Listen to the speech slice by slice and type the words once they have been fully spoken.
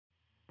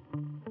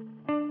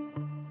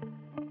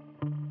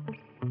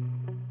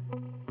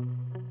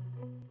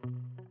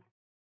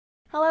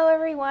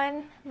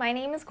everyone, my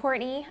name is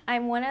Courtney.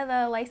 I'm one of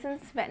the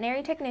licensed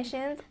veterinary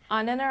technicians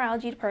on the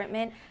neurology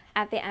department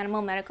at the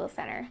Animal Medical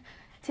Center.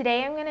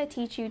 Today I'm going to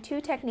teach you two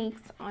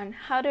techniques on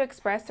how to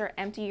express or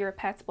empty your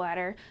pet's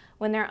bladder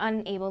when they're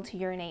unable to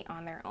urinate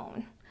on their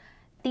own.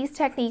 These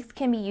techniques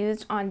can be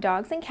used on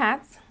dogs and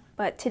cats,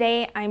 but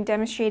today I'm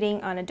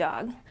demonstrating on a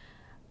dog.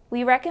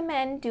 We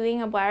recommend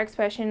doing a bladder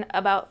expression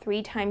about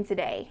 3 times a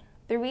day.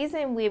 The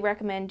reason we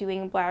recommend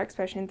doing bladder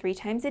expression 3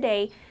 times a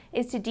day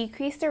is to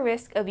decrease the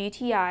risk of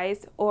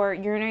UTIs or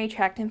urinary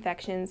tract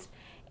infections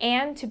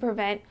and to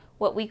prevent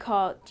what we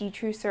call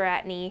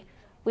detrusoratony,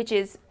 which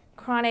is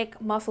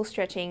chronic muscle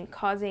stretching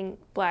causing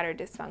bladder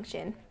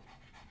dysfunction.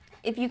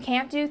 If you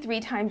can't do 3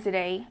 times a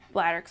day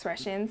bladder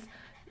expressions,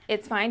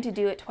 it's fine to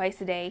do it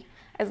twice a day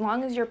as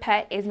long as your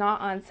pet is not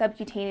on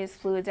subcutaneous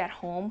fluids at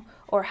home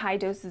or high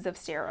doses of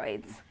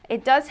steroids.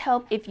 It does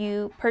help if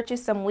you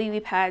purchase some wee-wee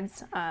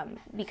pads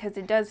because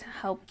it does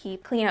help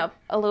keep cleanup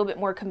a little bit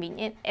more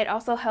convenient. It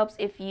also helps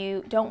if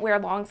you don't wear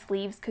long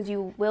sleeves because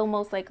you will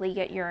most likely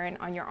get urine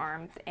on your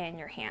arms and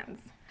your hands.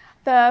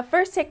 The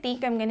first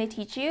technique I'm going to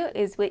teach you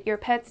is with your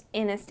pets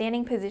in a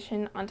standing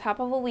position on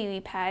top of a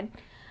wee-wee pad.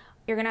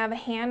 You're going to have a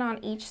hand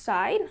on each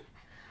side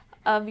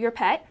of your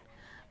pet.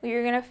 What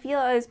you're going to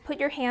feel is put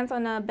your hands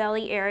on the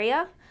belly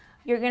area.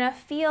 You're going to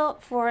feel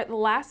for the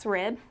last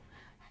rib.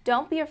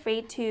 Don't be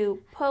afraid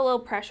to put a little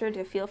pressure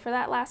to feel for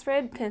that last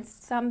rib because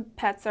some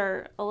pets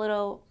are a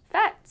little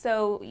fat,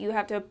 so you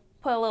have to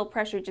put a little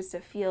pressure just to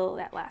feel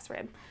that last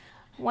rib.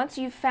 Once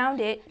you've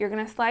found it, you're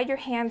going to slide your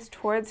hands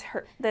towards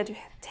the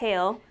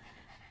tail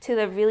to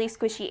the really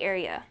squishy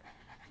area.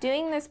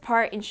 Doing this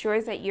part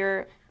ensures that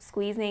you're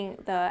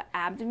squeezing the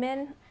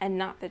abdomen and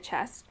not the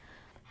chest.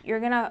 You're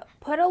going to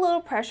put a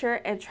little pressure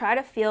and try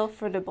to feel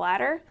for the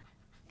bladder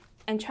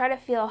and try to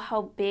feel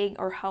how big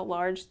or how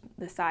large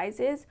the size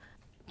is.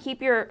 Keep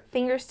your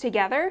fingers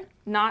together,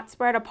 not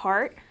spread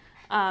apart.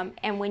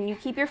 And when you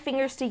keep your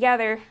fingers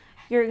together,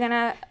 you're going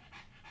to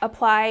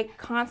apply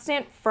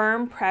constant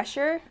firm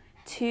pressure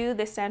to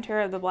the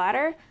center of the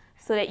bladder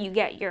so that you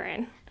get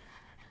urine.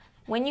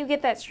 When you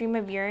get that stream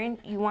of urine,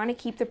 you want to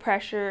keep the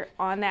pressure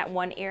on that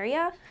one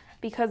area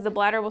because the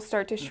bladder will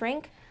start to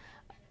shrink.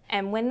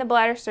 And when the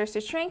bladder starts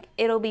to shrink,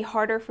 it'll be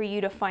harder for you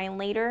to find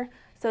later.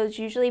 So it's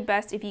usually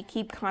best if you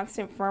keep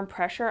constant firm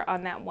pressure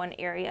on that one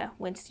area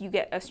once you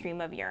get a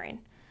stream of urine.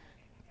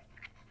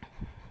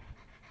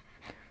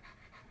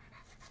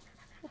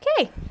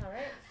 Okay. All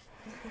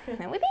right.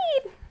 Then we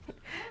feed.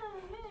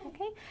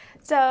 Okay.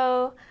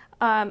 So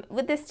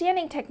with the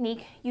standing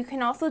technique, you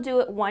can also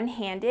do it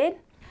one-handed.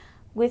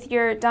 With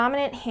your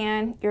dominant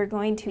hand, you're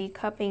going to be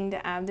cupping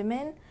the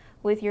abdomen.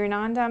 With your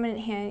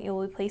non-dominant hand,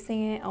 you'll be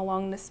placing it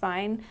along the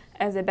spine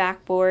as a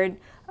backboard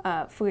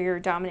for your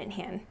dominant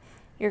hand.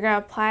 You're going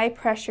to apply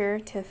pressure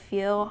to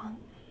feel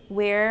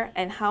where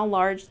and how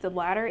large the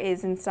bladder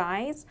is in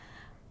size.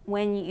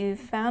 When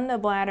you've found the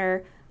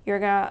bladder, you're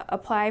going to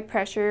apply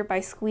pressure by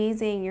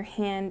squeezing your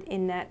hand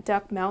in that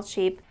duck mouth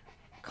shape,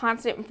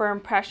 constant firm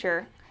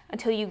pressure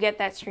until you get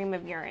that stream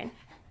of urine.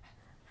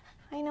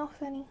 I know,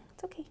 Sunny,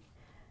 it's okay.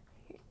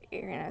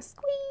 You're going to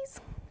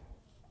squeeze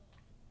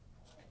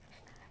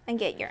and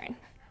get urine,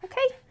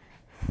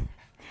 okay?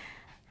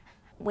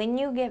 When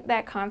you get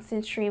that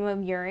constant stream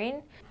of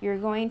urine, you're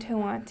going to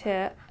want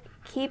to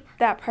keep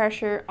that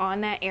pressure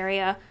on that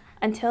area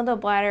until the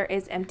bladder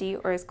is empty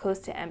or is close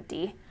to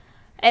empty.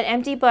 An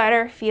empty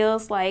bladder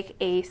feels like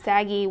a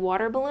saggy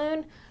water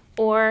balloon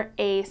or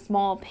a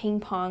small ping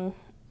pong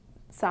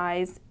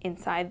size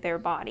inside their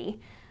body.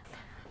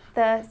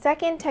 The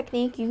second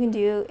technique you can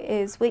do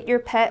is with your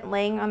pet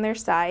laying on their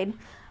side.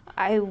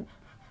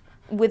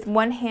 With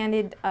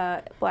one-handed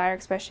bladder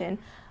expression,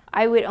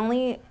 I would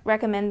only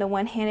recommend the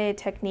one-handed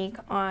technique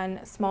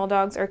on small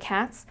dogs or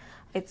cats.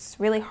 It's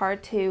really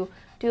hard to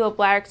do a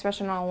bladder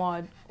expression on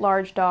a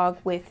large dog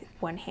with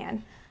one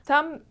hand.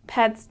 Some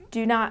pets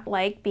do not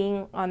like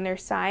being on their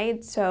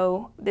side,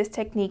 so this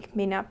technique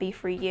may not be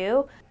for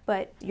you,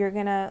 but you're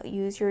gonna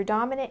use your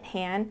dominant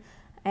hand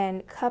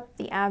and cup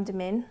the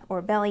abdomen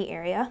or belly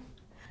area.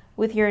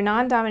 With your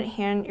non-dominant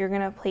hand, you're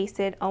gonna place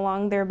it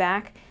along their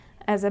back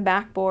as a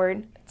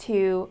backboard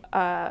to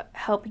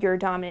help your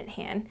dominant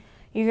hand.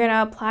 You're going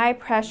to apply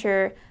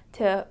pressure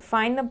to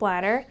find the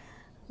bladder.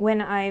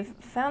 When I've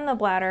found the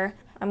bladder,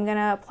 I'm going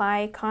to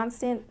apply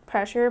constant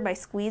pressure by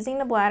squeezing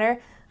the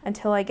bladder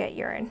until I get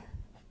urine.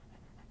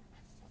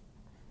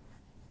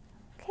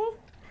 Okay.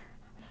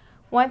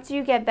 Once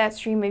you get that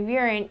stream of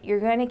urine, you're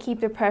going to keep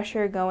the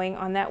pressure going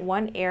on that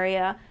one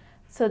area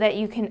so that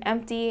you can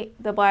empty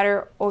the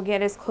bladder or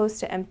get as close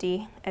to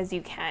empty as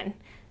you can.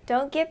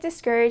 Don't get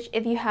discouraged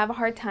if you have a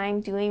hard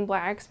time doing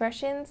bladder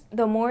expressions.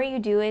 The more you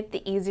do it,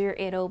 the easier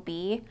it'll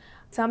be.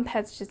 Some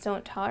pets just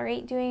don't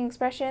tolerate doing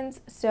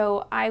expressions,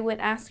 so I would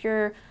ask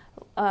your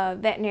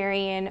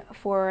veterinarian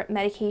for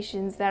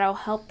medications that'll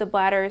help the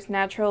bladder's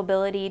natural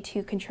ability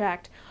to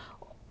contract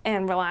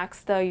and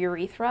relax the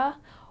urethra,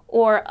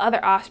 or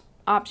other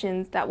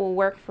options that will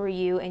work for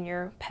you and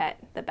your pet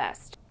the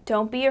best.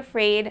 Don't be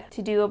afraid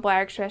to do a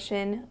bladder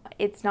expression.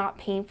 It's not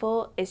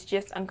painful, it's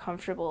just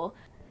uncomfortable.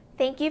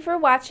 Thank you for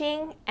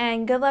watching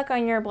and good luck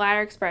on your bladder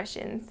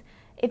expressions.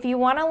 If you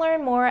want to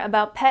learn more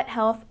about pet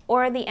health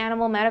or the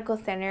Animal Medical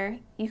Center,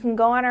 you can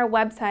go on our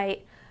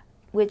website,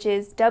 which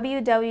is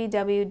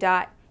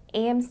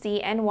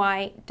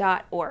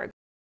www.amcny.org.